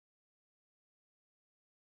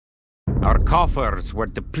Our coffers were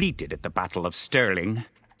depleted at the Battle of Stirling,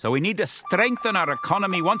 so we need to strengthen our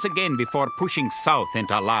economy once again before pushing south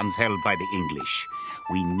into lands held by the English.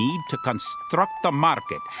 We need to construct the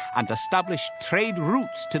market and establish trade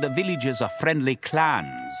routes to the villages of friendly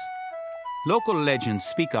clans. Local legends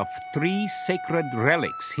speak of 3 sacred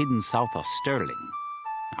relics hidden south of Stirling.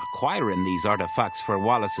 Acquiring these artifacts for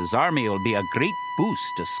Wallace's army will be a great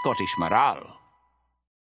boost to Scottish morale.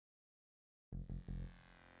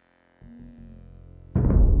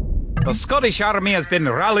 The Scottish army has been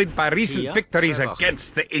rallied by recent victories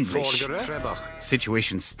against the English.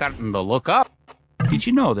 Situation's starting to look up. Did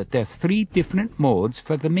you know that there are 3 different modes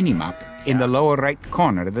for the minimap in the lower right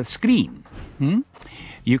corner of the screen?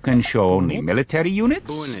 You can show only military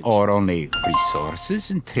units or only resources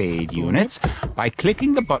and trade units by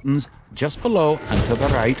clicking the buttons just below and to the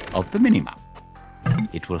right of the minimap.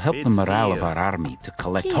 It will help the morale of our army to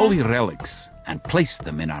collect holy relics and place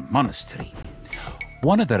them in our monastery.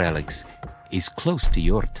 One of the relics is close to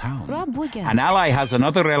your town. An ally has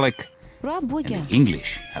another relic, and the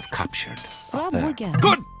English have captured a third.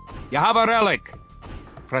 Good! You have a relic.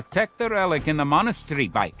 Protect the relic in the monastery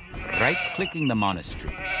by right-clicking the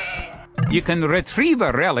monastery. You can retrieve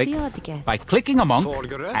a relic by clicking a monk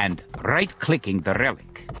and right-clicking the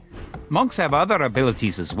relic. Monks have other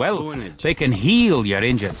abilities as well. They can heal your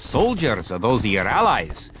injured soldiers or those of your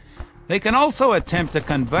allies. They can also attempt to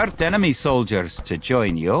convert enemy soldiers to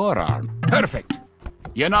join your army. Perfect!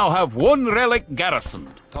 You now have 1 relic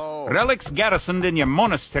garrisoned. Relics garrisoned in your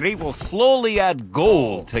monastery will slowly add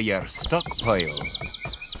gold to your stockpile.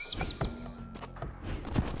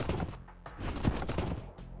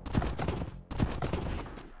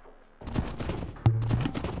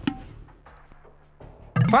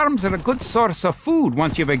 Farms are a good source of food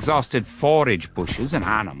once you've exhausted forage bushes and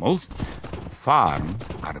animals. Farms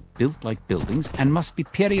are built like buildings and must be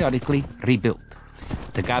periodically rebuilt.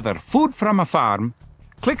 To gather food from a farm,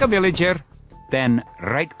 click a villager, then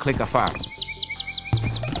right-click a farm.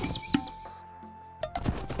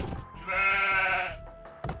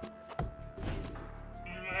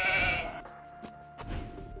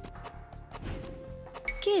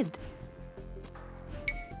 Kid.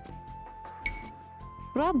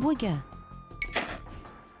 Rabwiga.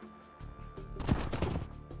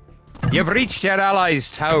 You've reached your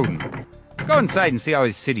ally's town. Go inside and see how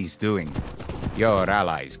his city's doing. Your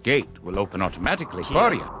ally's gate will open automatically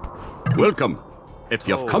for you. Welcome. If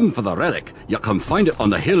you've come for the relic, you can find it on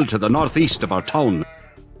the hill to the northeast of our town.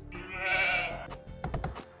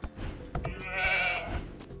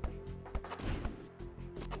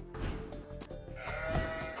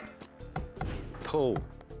 Toe.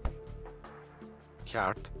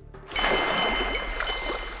 Chart.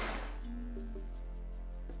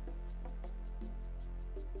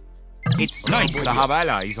 It's nice to have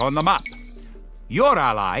allies on the map. Your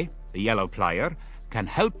ally, the yellow player, can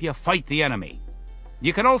help you fight the enemy.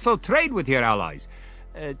 You can also trade with your allies.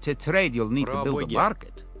 To trade, you'll need to build a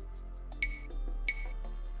market.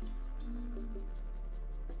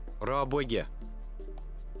 Rabwiga.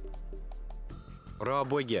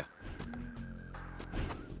 Rabwiga.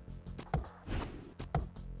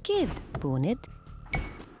 Kid. Bonnet.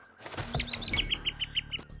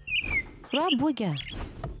 Rabwiga.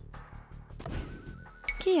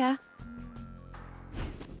 Kia.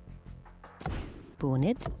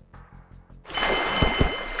 Bonnet.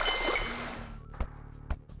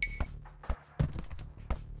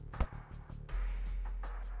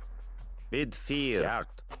 Bid 4.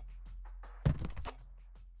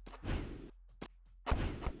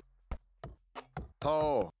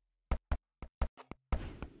 Toe.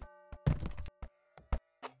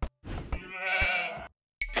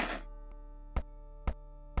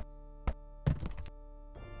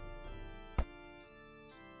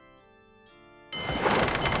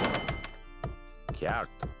 Chart.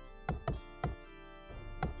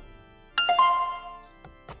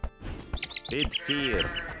 Bid 4.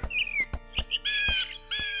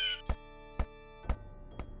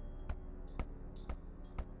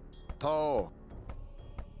 Toe.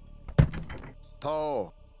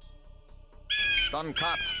 Toe. Done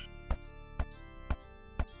cut.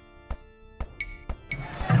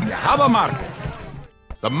 You have a market.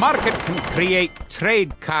 The market can create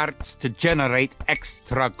trade carts to generate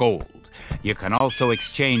extra gold. You can also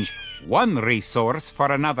exchange one resource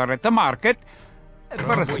for another at the market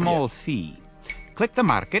for a small fee. Click the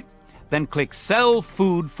market, then click Sell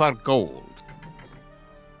Food for Gold.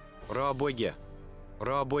 Rabwiga.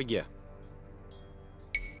 Rabwiga.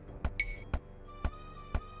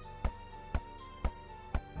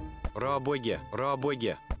 Rabwiga.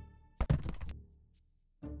 Rabwiga.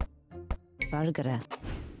 Burger.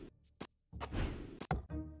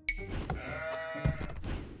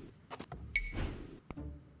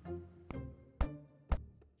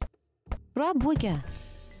 Rabwiga.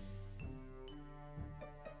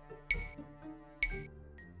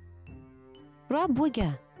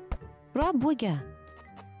 Rabwiga. Rabwiga.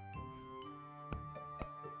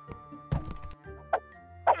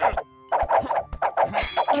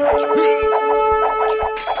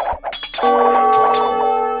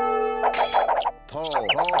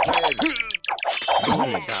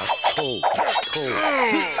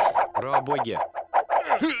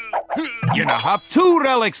 You now have 2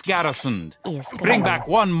 relics garrisoned. Yes, Bring back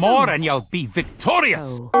 1 more and you'll be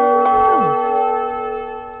victorious.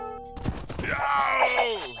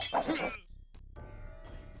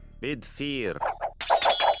 Bid fear.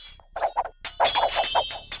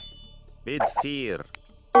 Bid fear.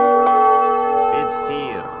 Bid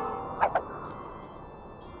fear.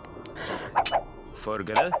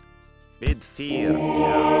 Forgere. Bid fear.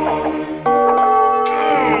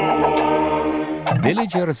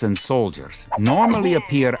 Villagers and soldiers normally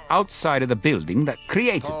appear outside of the building that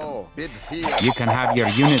created them. You can have your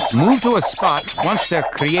units move to a spot once they're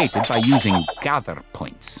created by using gather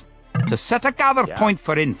points. To set a gather point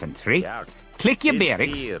for infantry, click your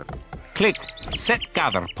barracks, click Set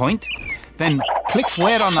Gather Point, then click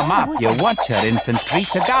where on the map you want your infantry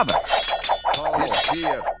to gather. Bid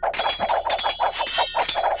fear.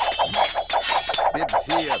 Bid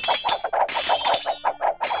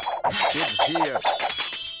fear.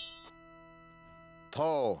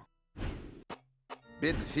 Toe.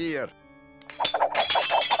 Bid fear.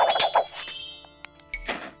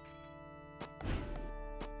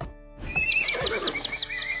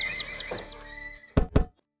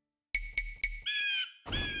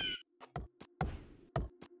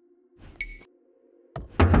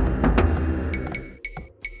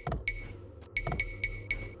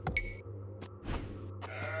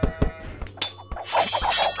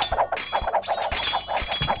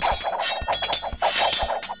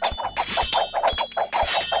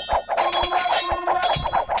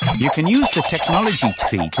 You can use the technology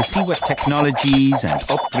tree to see what technologies and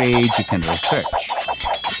upgrades you can research.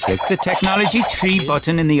 Click the technology tree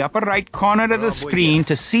button in the upper right corner of the screen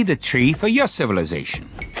to see the tree for your civilization.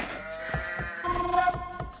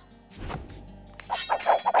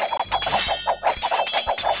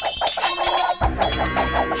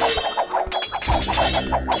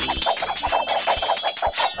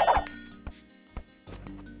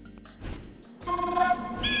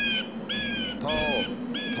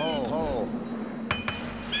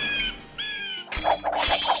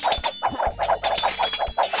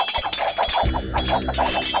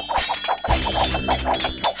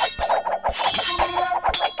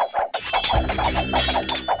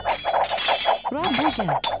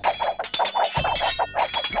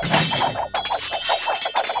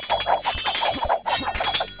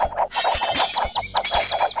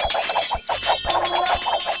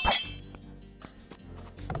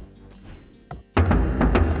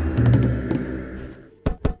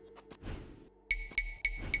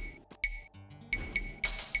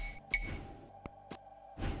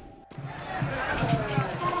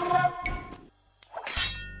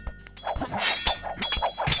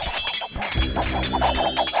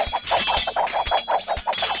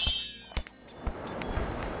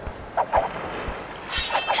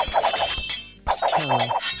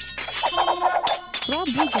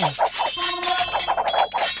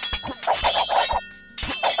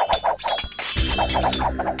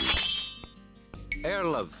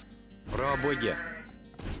 Erlov. Rabwiga.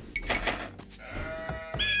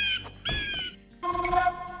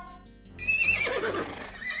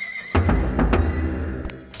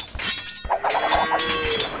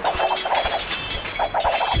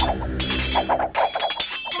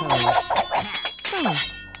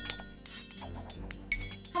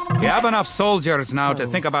 You have enough soldiers now to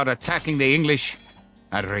think about attacking the English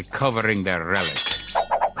and recovering their relic.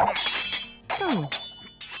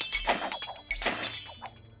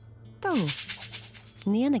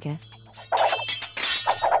 Nianaga.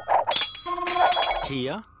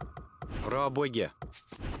 Kia. Rabwiga.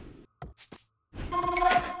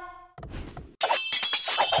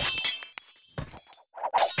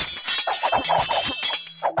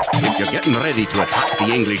 If you're getting ready to attack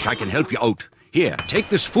the English, I can help you out. Here, take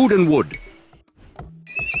this food and wood.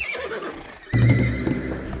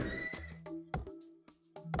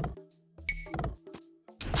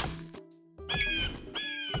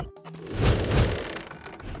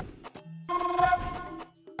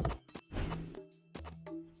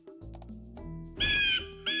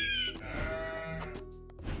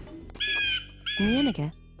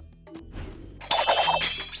 Nianaga.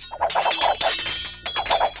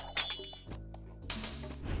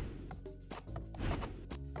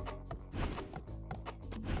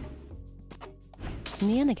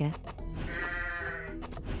 Nienige.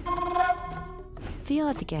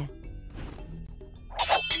 Theodige.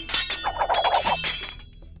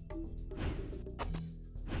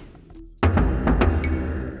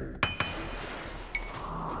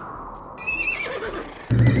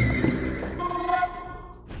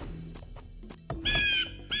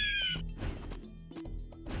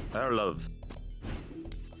 Erlov.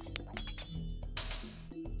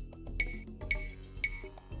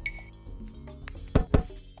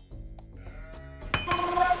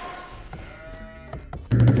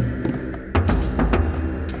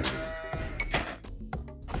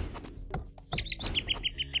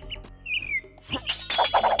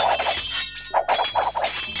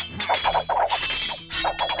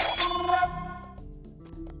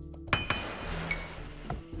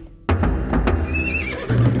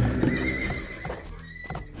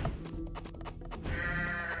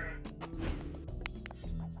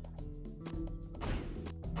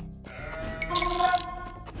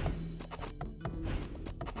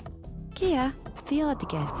 Kia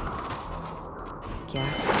theodige.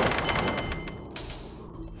 Gat.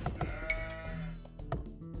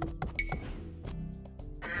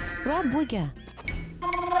 Rabwiga.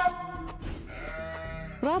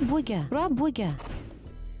 Rabwiga. Rabwiga.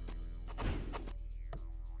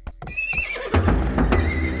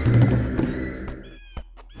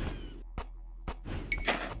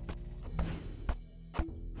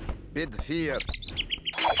 Bid 4.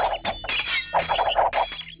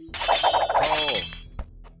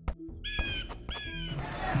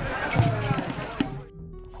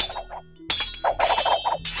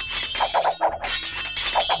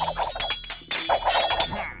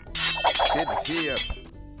 Bid 4.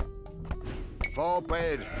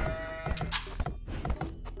 Voorbeeld.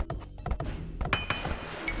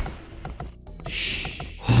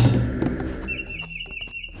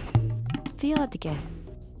 Theodige.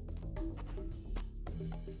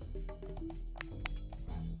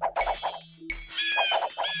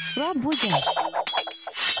 Rabwiga.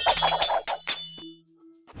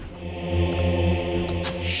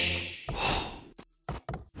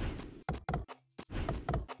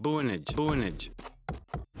 Boonage. Boonage.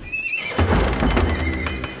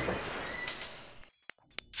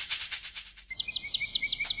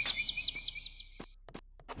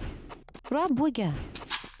 Rabwiga.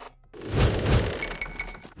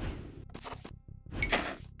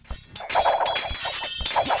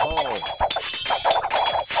 Ho.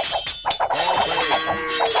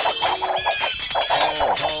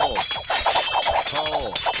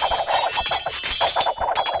 Ho.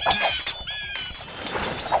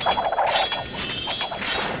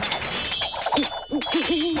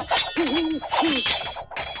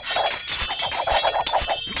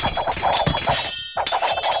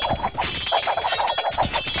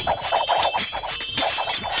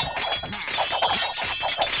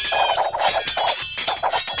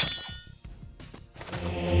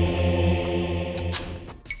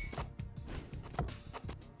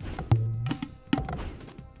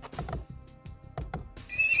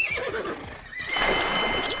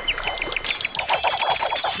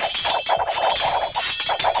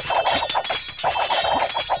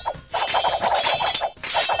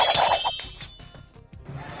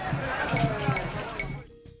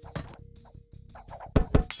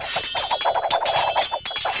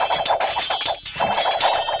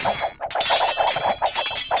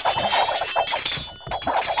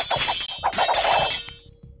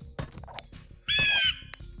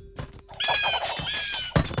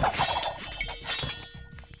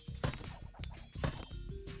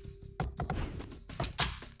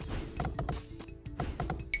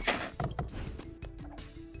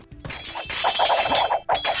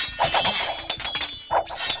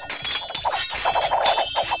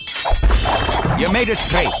 You made a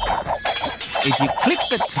trade card. If you click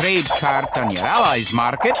the trade card on your allies'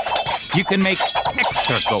 market, you can make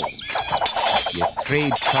extra gold. Your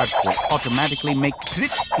trade card will automatically make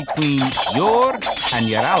trips between your and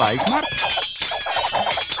your allies' market.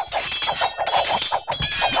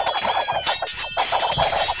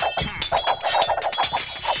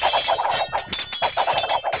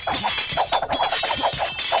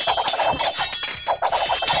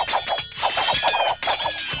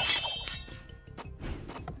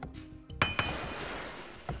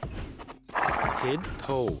 Kid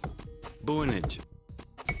toe. Boonage.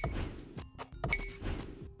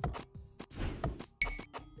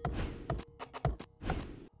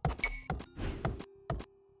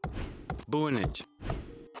 Boonage.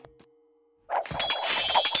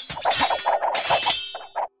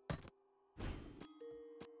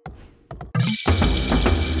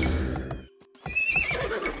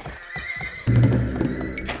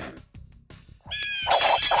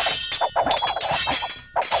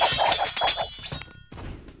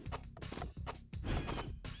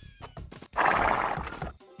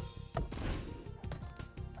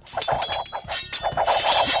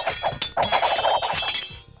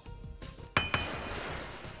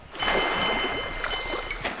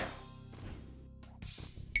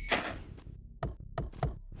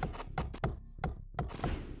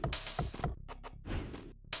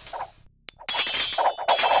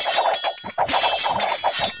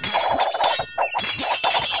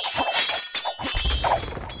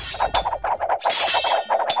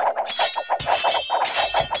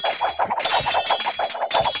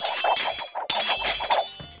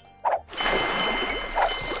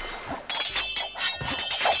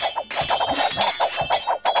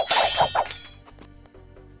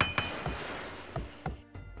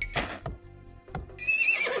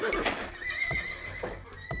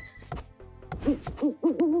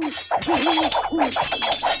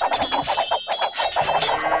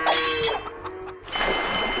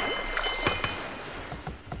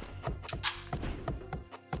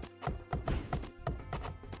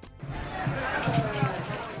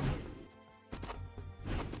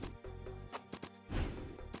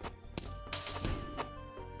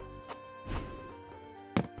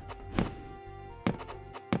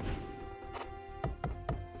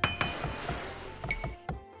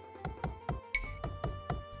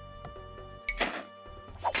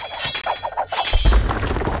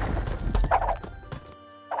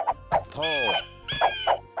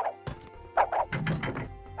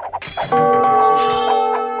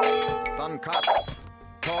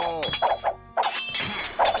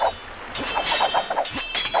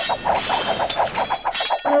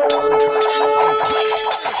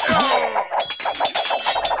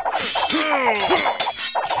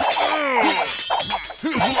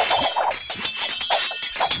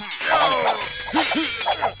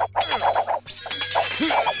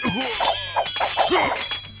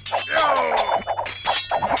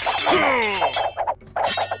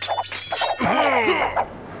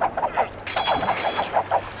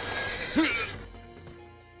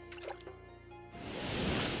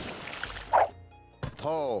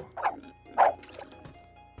 Toe.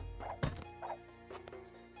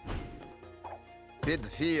 Bid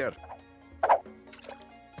 4.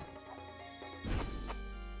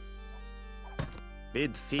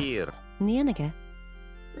 Bid 4. Nienige.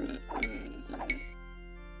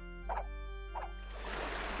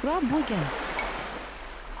 Rabuga.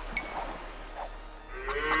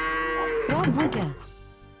 Rabuga.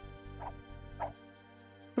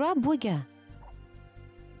 Rabuga.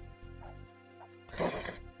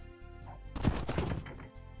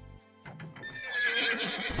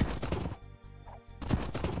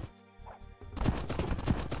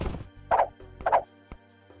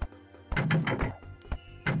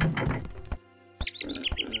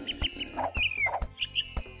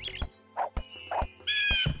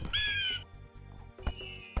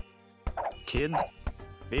 Kid.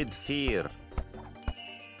 Bid 4.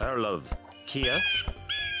 Earl of Kia.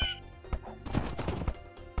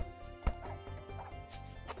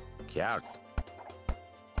 Kjart.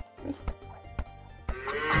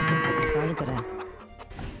 Valgre.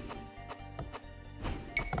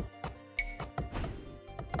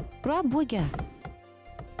 Rabuga.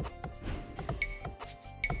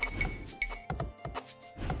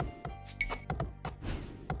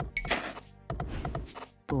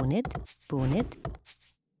 Bonnet. Bonnet.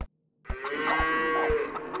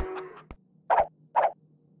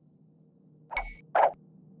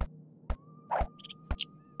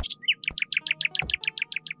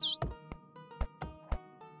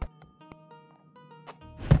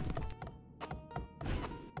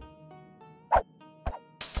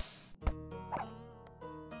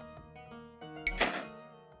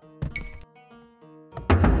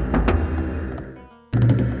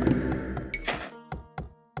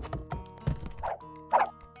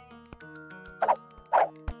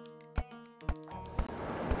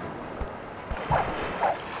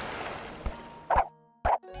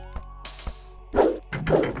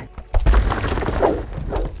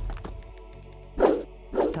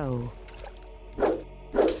 Toe.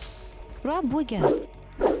 Rabuga.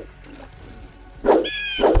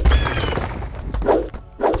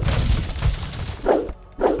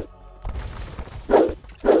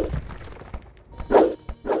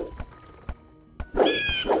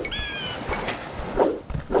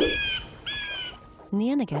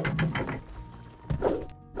 Nienige.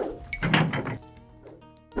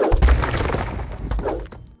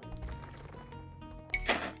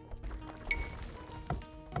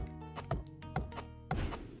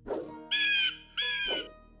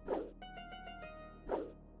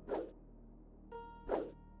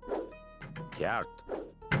 Kjart.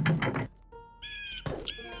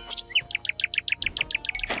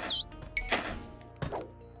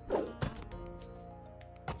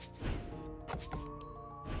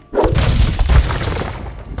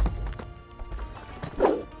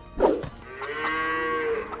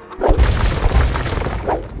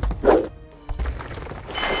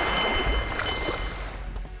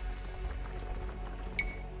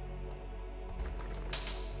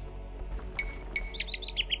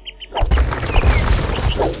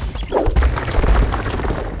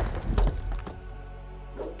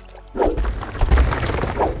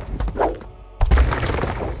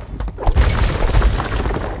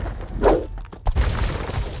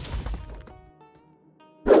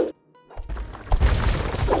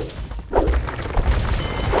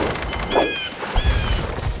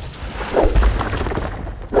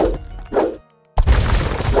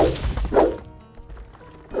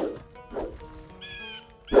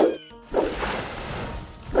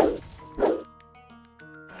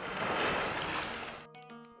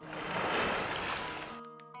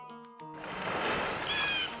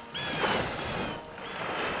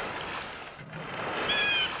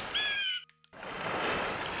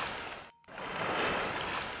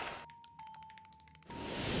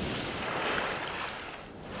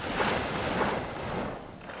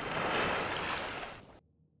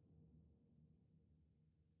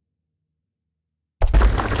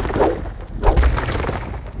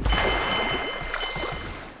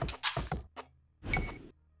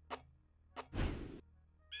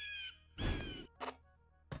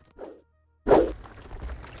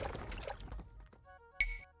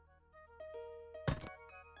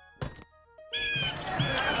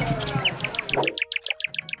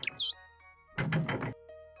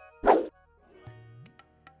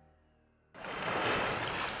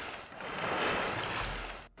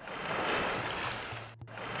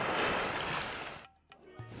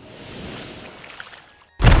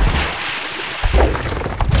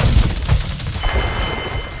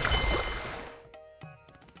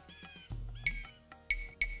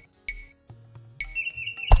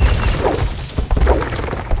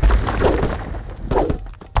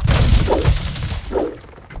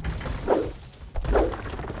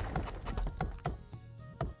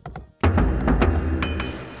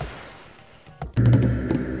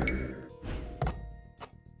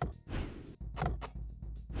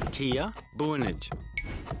 Kia, Boonage.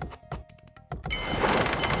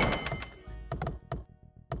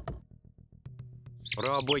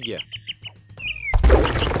 Rabwege.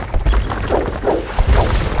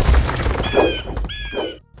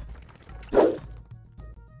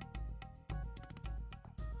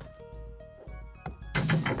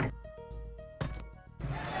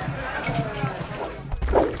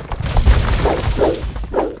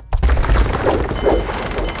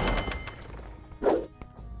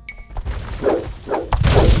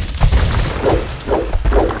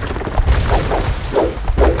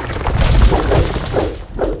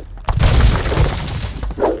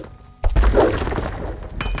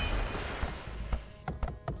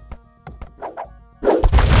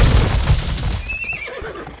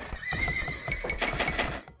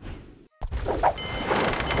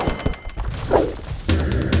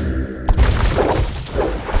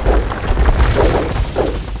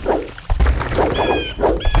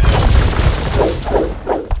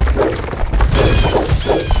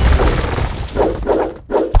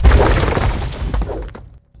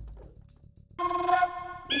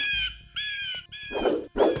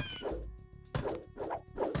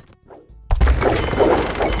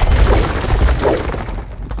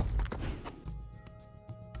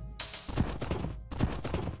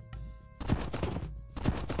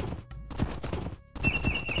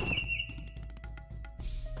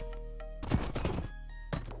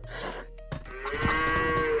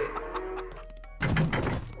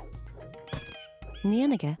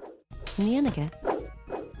 Nienige. Nienige.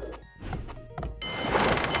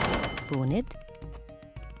 Boonid.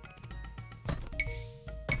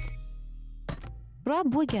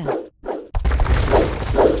 Rabwege.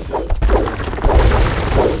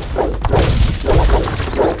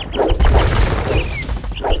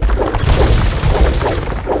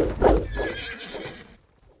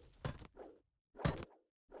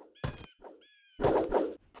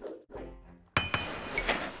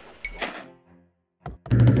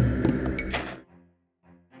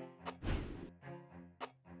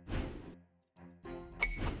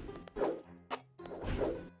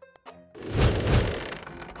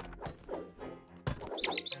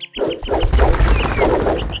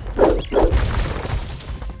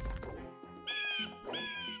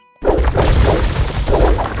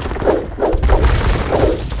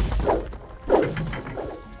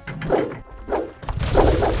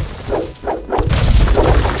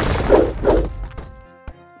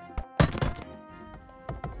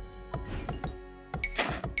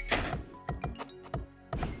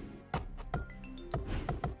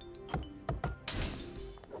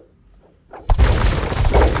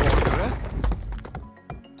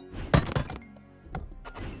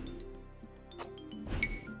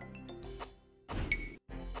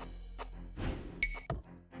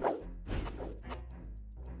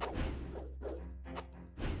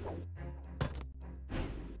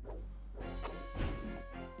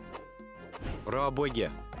 Rabwege.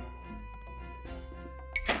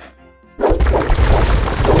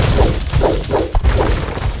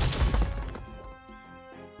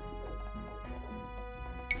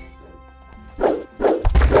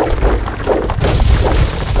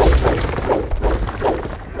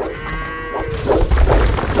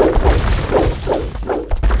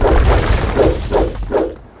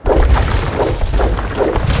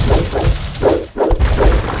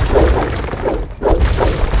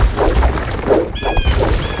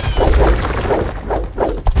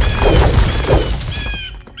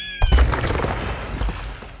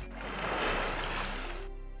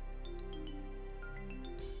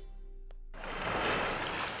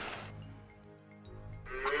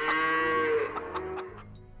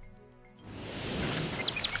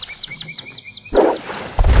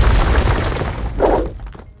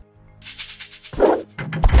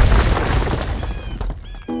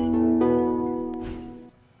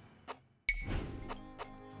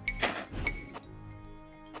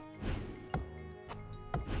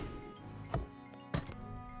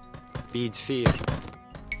 Bid 4.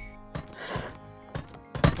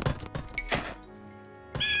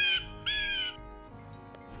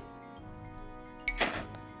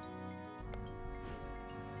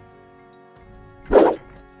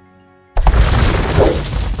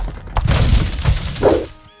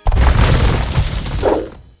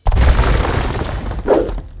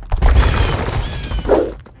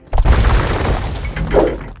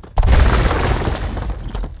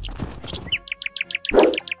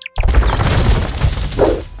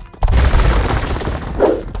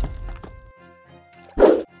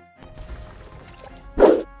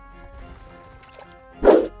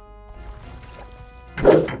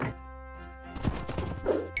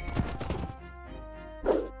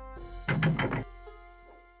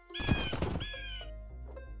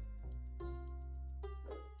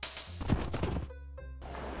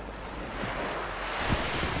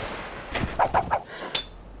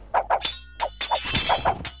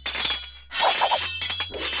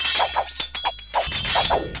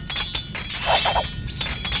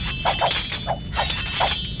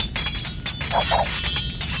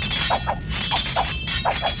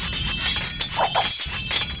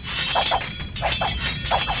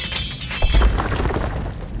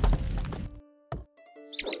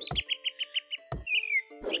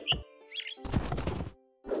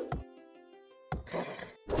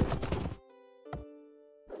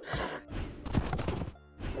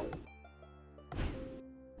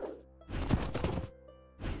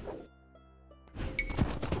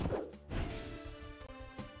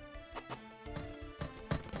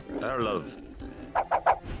 Erlov.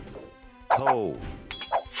 Toe.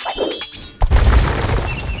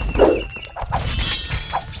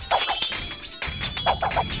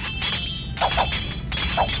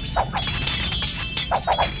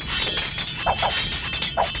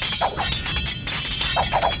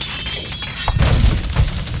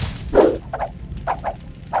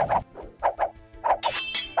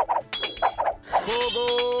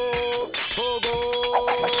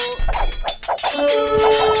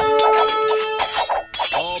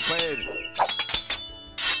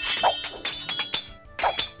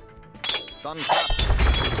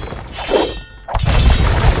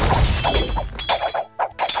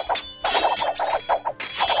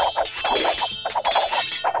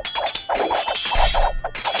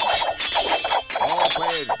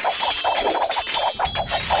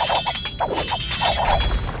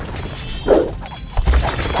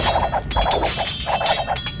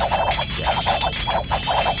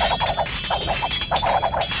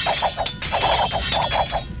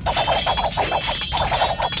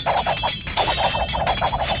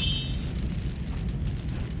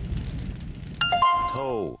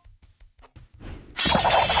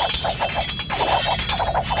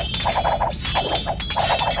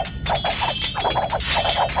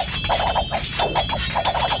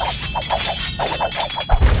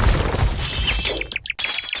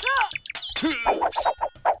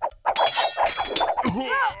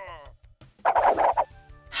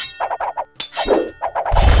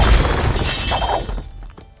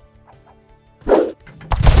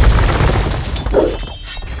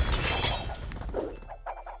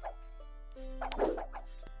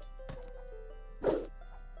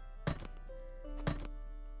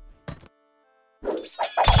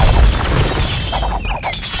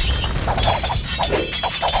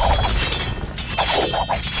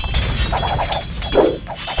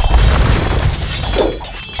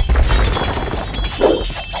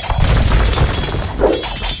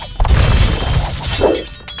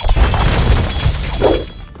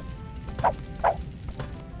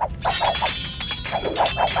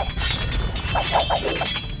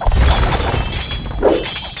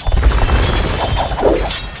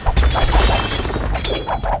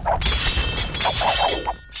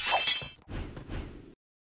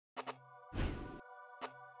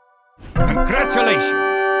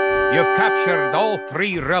 Congratulations! You've captured all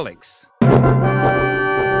 3 relics.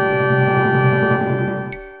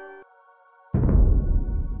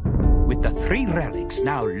 With the 3 relics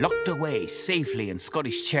now locked away safely in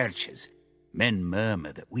Scottish churches, men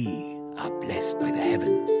murmur that we are blessed by the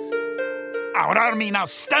heavens. Our army now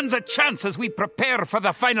stands a chance as we prepare for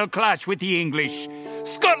the final clash with the English.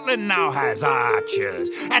 Scotland now has archers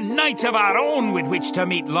and knights of our own with which to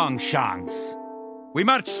meet Longshanks. We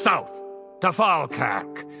march south to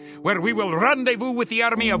Falkirk, where we will rendezvous with the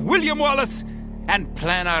army of William Wallace and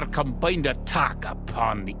plan our combined attack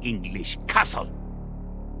upon the English castle.